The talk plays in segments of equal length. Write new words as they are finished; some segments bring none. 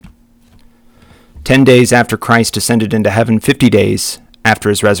10 days after Christ ascended into heaven, 50 days after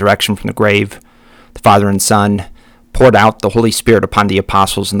his resurrection from the grave, the Father and Son poured out the Holy Spirit upon the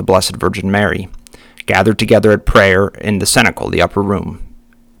apostles and the Blessed Virgin Mary, gathered together at prayer in the cenacle, the upper room,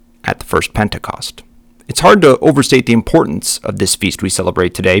 at the first Pentecost. It's hard to overstate the importance of this feast we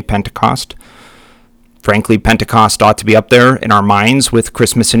celebrate today, Pentecost. Frankly, Pentecost ought to be up there in our minds with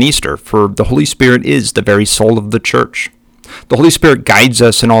Christmas and Easter, for the Holy Spirit is the very soul of the church. The Holy Spirit guides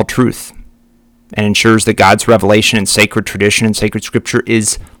us in all truth and ensures that God's revelation in sacred tradition and sacred scripture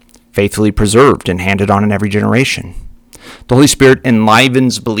is faithfully preserved and handed on in every generation. The Holy Spirit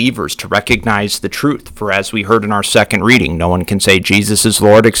enlivens believers to recognize the truth, for as we heard in our second reading, no one can say Jesus is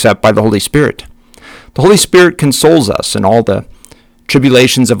Lord except by the Holy Spirit. The Holy Spirit consoles us in all the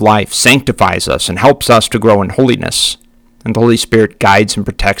tribulations of life, sanctifies us, and helps us to grow in holiness. And the Holy Spirit guides and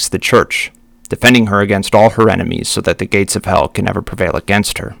protects the church, defending her against all her enemies so that the gates of hell can never prevail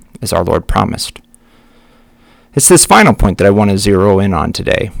against her, as our Lord promised. It's this final point that I want to zero in on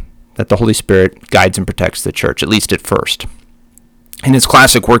today, that the Holy Spirit guides and protects the church, at least at first. In his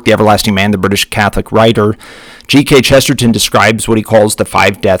classic work, The Everlasting Man, the British Catholic writer G.K. Chesterton describes what he calls the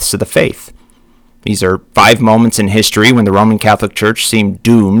 5 deaths of the faith. These are 5 moments in history when the Roman Catholic Church seemed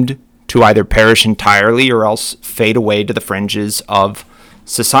doomed to either perish entirely or else fade away to the fringes of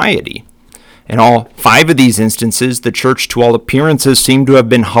society. In all 5 of these instances, the church, to all appearances, seemed to have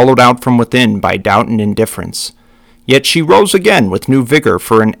been hollowed out from within by doubt and indifference. Yet she rose again with new vigor,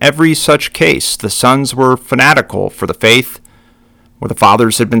 for in every such case the sons were fanatical for the faith, where the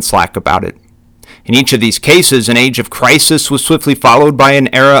fathers had been slack about it. In each of these cases, an age of crisis was swiftly followed by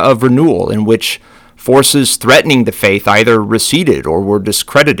an era of renewal, in which forces threatening the faith either receded or were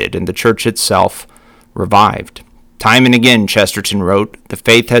discredited, and the church itself revived. Time and again, Chesterton wrote, the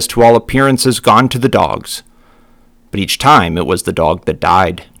faith has to all appearances gone to the dogs, but each time it was the dog that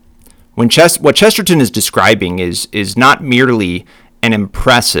died. What Chesterton is describing is not merely an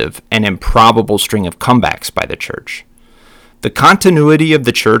impressive and improbable string of comebacks by the church. The continuity of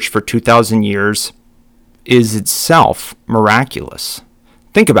the church for 2,000 years is itself miraculous.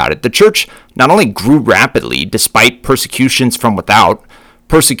 Think about it. The church not only grew rapidly despite persecutions from without,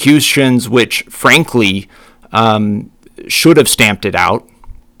 persecutions which, frankly, should have stamped it out,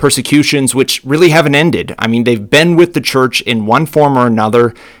 persecutions which really haven't ended. I mean, they've been with the church in one form or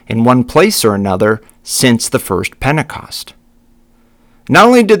another, in one place or another, since the first Pentecost. Not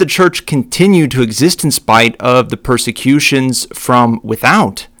only did the church continue to exist in spite of the persecutions from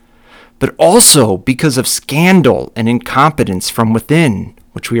without, but also because of scandal and incompetence from within,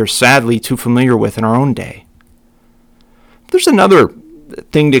 which we are sadly too familiar with in our own day. There's another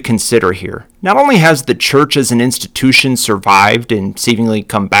thing to consider here. Not only has the church as an institution survived and seemingly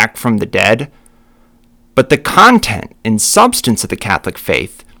come back from the dead, but the content and substance of the Catholic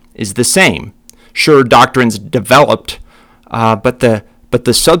faith is the same. Sure, doctrines developed, but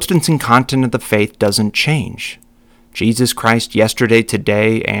the substance and content of the faith doesn't change. Jesus Christ yesterday,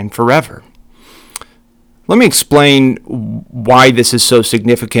 today, and forever. Let me explain why this is so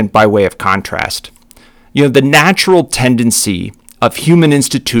significant by way of contrast. The natural tendency of human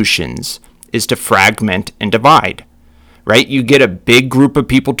institutions is to fragment and divide, right? You get a big group of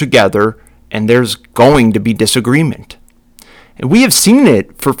people together, and there's going to be disagreement. And we have seen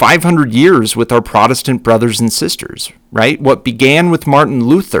it for 500 years with our Protestant brothers and sisters, right? What began with Martin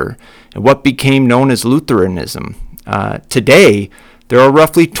Luther and what became known as Lutheranism. Today, there are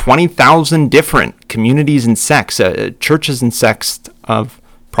roughly 20,000 different communities and sects, churches and sects of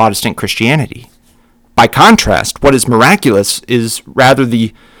Protestant Christianity. By contrast, what is miraculous is rather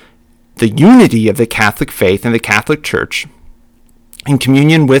the unity of the Catholic faith and the Catholic Church in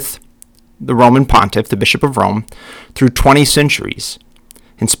communion with the Roman Pontiff, the Bishop of Rome, through 20 centuries,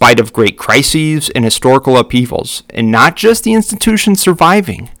 in spite of great crises and historical upheavals, and not just the institution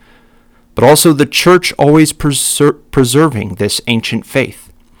surviving, but also the Church always preserving this ancient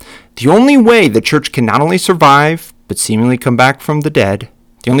faith. The only way the Church can not only survive, but seemingly come back from the dead,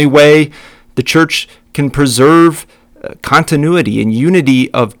 the only way the Church can preserve continuity and unity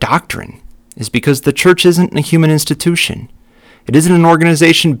of doctrine is because the Church isn't a human institution. It isn't an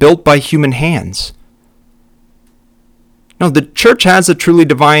organization built by human hands. No, the Church has a truly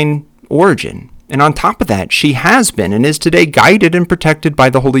divine origin, and on top of that, she has been and is today guided and protected by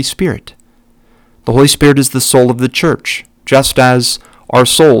the Holy Spirit. The Holy Spirit is the soul of the Church, just as our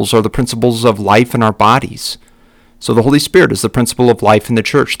souls are the principles of life in our bodies. So the Holy Spirit is the principle of life in the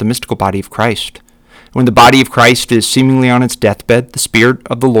Church, the mystical body of Christ. When the body of Christ is seemingly on its deathbed, the Spirit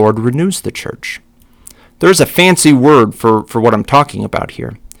of the Lord renews the Church. There's a fancy word for what I'm talking about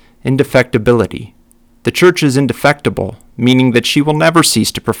here: indefectibility. The church is indefectible, meaning that she will never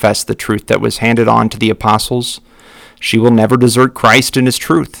cease to profess the truth that was handed on to the apostles. She will never desert Christ and his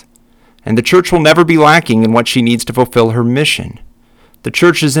truth. And the church will never be lacking in what she needs to fulfill her mission. The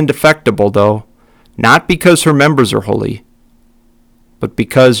church is indefectible, though, not because her members are holy, but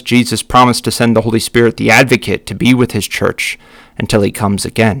because Jesus promised to send the Holy Spirit, the advocate, to be with his church until he comes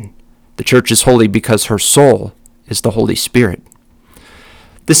again. The church is holy because her soul is the Holy Spirit.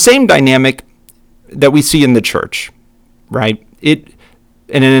 The same dynamic that we see in the church, right? In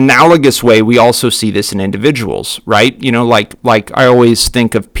an analogous way, we also see this in individuals, right? Like I always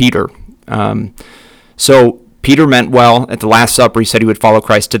think of Peter. So Peter meant well. At the Last Supper, he said he would follow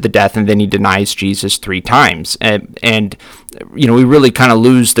Christ to the death, and then he denies Jesus 3 times. And we really kind of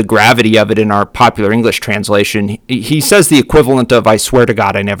lose the gravity of it in our popular English translation. He says the equivalent of, "I swear to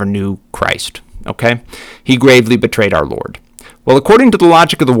God, I never knew Christ." Okay? He gravely betrayed our Lord. Well, according to the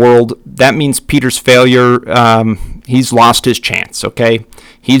logic of the world, that means Peter's failure, he's lost his chance, okay?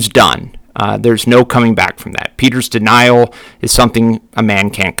 He's done. There's no coming back from that. Peter's denial is something a man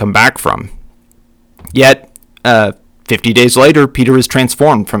can't come back from. Yet, 50 days later, Peter is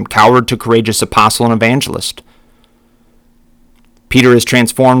transformed from coward to courageous apostle and evangelist. Peter is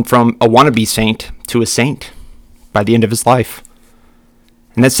transformed from a wannabe saint to a saint by the end of his life.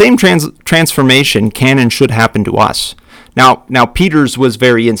 And that same transformation can and should happen to us. Now, Peter's was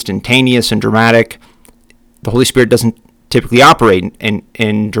very instantaneous and dramatic. The Holy Spirit doesn't typically operate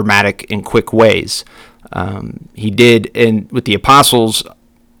in dramatic and quick ways. He did with the apostles,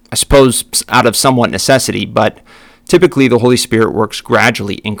 I suppose, out of somewhat necessity, but typically the Holy Spirit works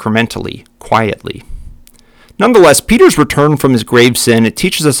gradually, incrementally, quietly. Nonetheless, Peter's return from his grave sin, it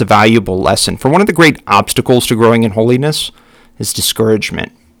teaches us a valuable lesson. For one of the great obstacles to growing in holiness is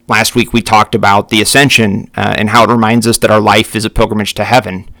discouragement. Last week we talked about the ascension and how it reminds us that our life is a pilgrimage to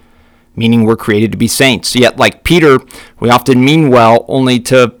heaven, meaning we're created to be saints. Yet, like Peter, we often mean well only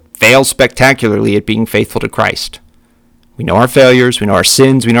to fail spectacularly at being faithful to Christ. We know our failures, we know our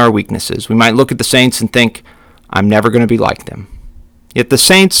sins, we know our weaknesses. We might look at the saints and think, I'm never going to be like them. Yet the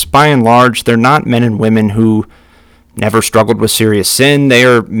saints, by and large, they're not men and women who never struggled with serious sin. They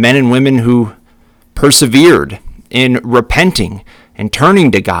are men and women who persevered in repenting and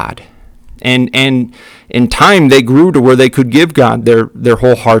turning to God. And in time, they grew to where they could give God their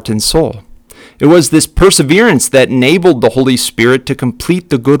whole heart and soul. It was this perseverance that enabled the Holy Spirit to complete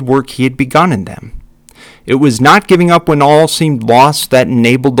the good work he had begun in them. It was not giving up when all seemed lost that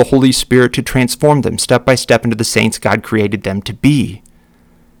enabled the Holy Spirit to transform them step by step into the saints God created them to be.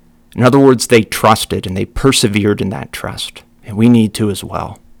 In other words, they trusted and they persevered in that trust. And we need to as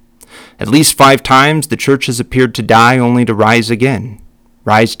well. At least 5 times the church has appeared to die only to rise again.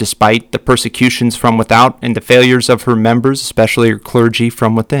 Rise despite the persecutions from without and the failures of her members, especially her clergy,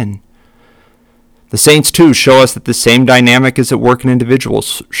 from within. The saints, too, show us that the same dynamic is at work in individual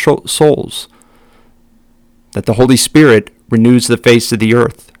souls. That the Holy Spirit renews the face of the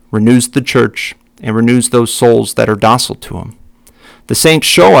earth, renews the church, and renews those souls that are docile to him. The saints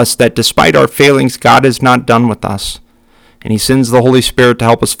show us that despite our failings, God is not done with us, and he sends the Holy Spirit to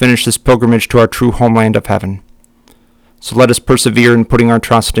help us finish this pilgrimage to our true homeland of heaven. So let us persevere in putting our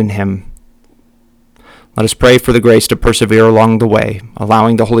trust in him. Let us pray for the grace to persevere along the way,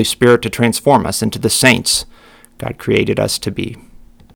 allowing the Holy Spirit to transform us into the saints God created us to be.